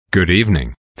Good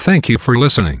evening. Thank you for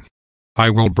listening. I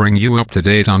will bring you up to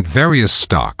date on various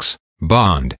stocks,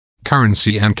 bond,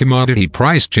 currency and commodity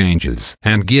price changes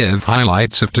and give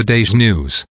highlights of today's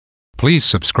news. Please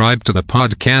subscribe to the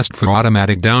podcast for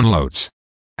automatic downloads.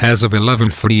 As of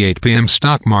 11:48 p.m.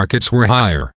 stock markets were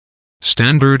higher.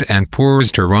 Standard &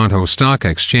 Poor's Toronto Stock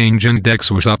Exchange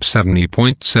Index was up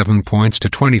 70.7 points to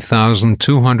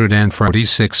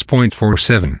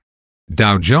 20,246.47.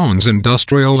 Dow Jones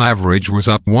Industrial Average was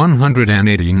up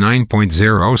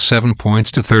 189.07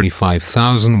 points to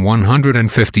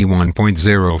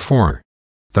 35,151.04.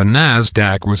 The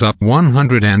Nasdaq was up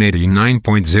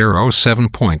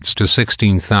 189.07 points to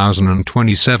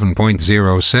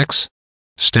 16,027.06.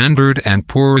 Standard &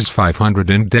 Poor's 500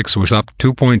 Index was up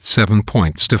 2.7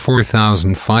 points to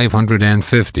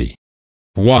 4,550.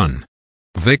 1.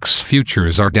 VIX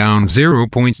futures are down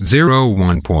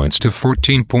 0.01 points to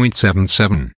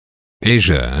 14.77.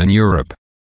 Asia and Europe.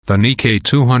 The Nikkei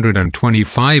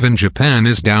 225 in Japan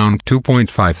is down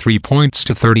 2.53 points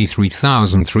to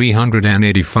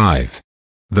 33,385.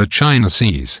 The China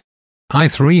CSI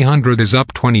 300 is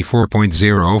up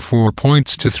 24.04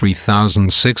 points to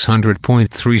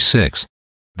 3,600.36.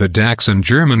 The DAX in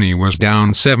Germany was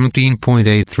down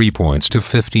 17.83 points to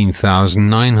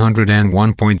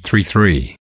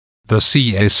 15,901.33. The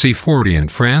CAC 40 in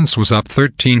France was up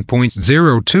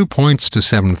 13.02 points to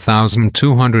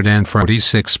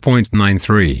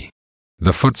 7,246.93.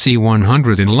 The FTSE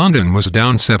 100 in London was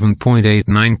down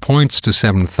 7.89 points to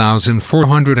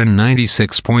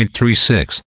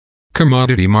 7,496.36.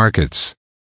 Commodity markets.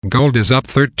 Gold is up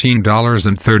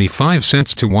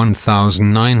 $13.35 to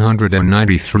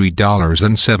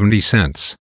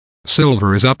 $1,993.70.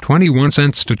 Silver is up 21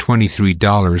 cents to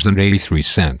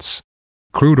 $23.83.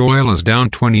 Crude oil is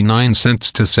down 29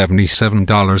 cents to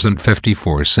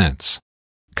 $77.54.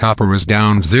 Copper is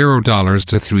down $0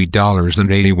 to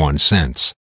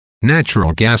 $3.81.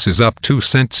 Natural gas is up 2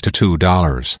 cents to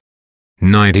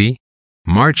 $2.90.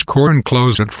 March corn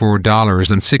closed at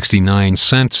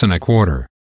 $4.69 and a quarter.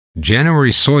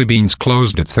 January soybeans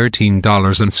closed at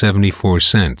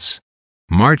 $13.74.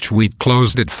 March wheat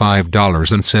closed at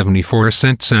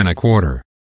 $5.74 and a quarter.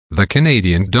 The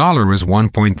Canadian dollar is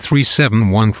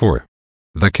 1.3714.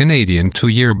 The Canadian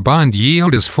 2-year bond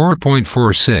yield is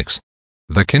 4.46.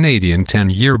 The Canadian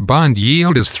 10-year bond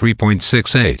yield is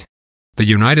 3.68. The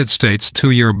United States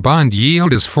 2-year bond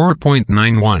yield is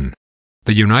 4.91.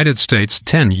 The United States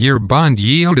 10-year bond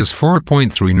yield is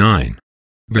 4.39.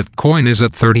 Bitcoin is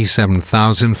at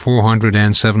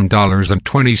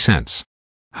 $37,407.20.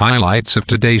 Highlights of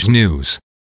today's news.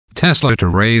 Tesla to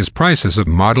raise prices of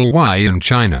Model Y in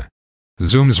China.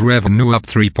 Zoom's revenue up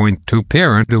 3.2% to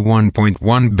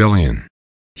 $1.1 billion.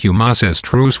 Hamas says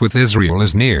truce with Israel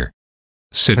is near.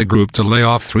 Citigroup to lay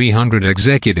off 300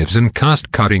 executives in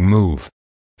cost-cutting move.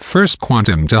 First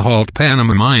Quantum to halt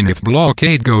Panama mine if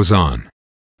blockade goes on.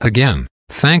 Again,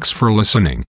 thanks for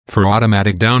listening. For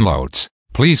automatic downloads,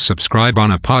 please subscribe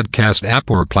on a podcast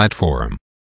app or platform.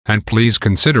 And please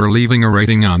consider leaving a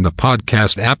rating on the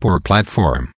podcast app or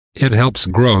platform. It helps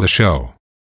grow the show.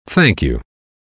 Thank you.